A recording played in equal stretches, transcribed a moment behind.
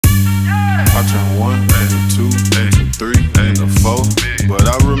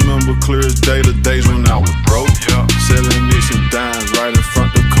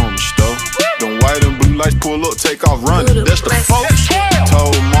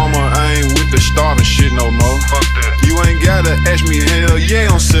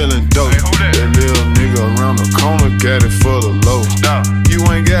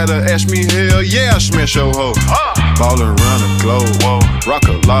Smash your hoe. Ballin' around the globe. Rock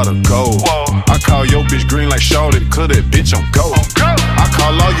a lot of gold. I call your bitch green like Shawty, cause that bitch on gold. I call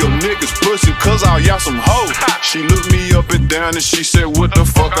all your niggas pussy, cause all y'all some hoes. She looked me up and down and she said, what the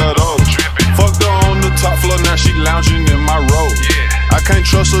fuck are those? Fucked her on the top floor, now she lounging in my robe. I can't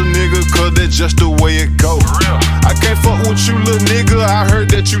trust a nigga, cause that's just the way it goes. I can't fuck with you, little nigga, I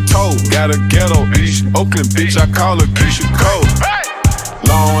heard that you told. Got a ghetto East Oakland bitch, I call her Keisha Cole.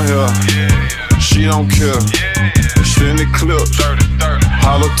 Long hair, she don't care. Extended clips,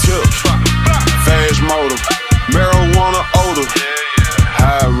 hollow tips, fast motor, marijuana odor.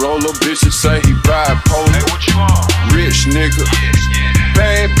 High roller, bitches say he bipolar. Rich nigga,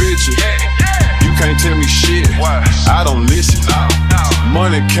 bad bitches. You can't tell me shit, I don't listen.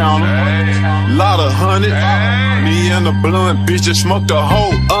 Money counter, lot of honey. Me and the blunt bitch just smoked the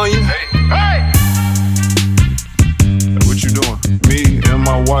whole onion. What you doing? Me and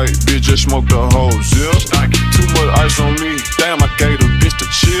my white bitch just smoked the whole zip. Too much ice on me, damn, I gave the bitch the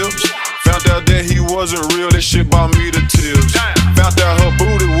chips. Found out that he wasn't real, that shit bought me the tips. Found out her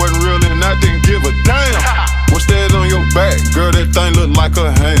booty wasn't real and I didn't give a damn. What's that on your back? Girl, that thing look like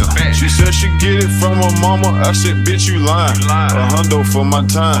a ham. She said she get it from her mama, I said, bitch, you lying. A hundo for my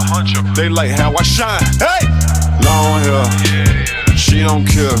time, they like how I shine. Hey! Long hair, she don't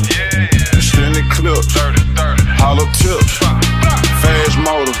care. Extended clips, hollow tips, fast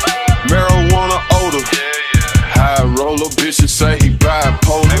motor, marijuana odor. High roller, bitches say he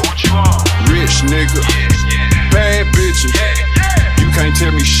bipolar. Rich nigga, bad bitches. You can't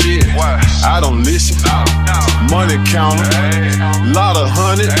tell me shit, I don't listen. Money counter, lot of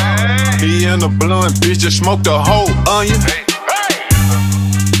honey. Me and the blunt bitch just smoked the whole onion.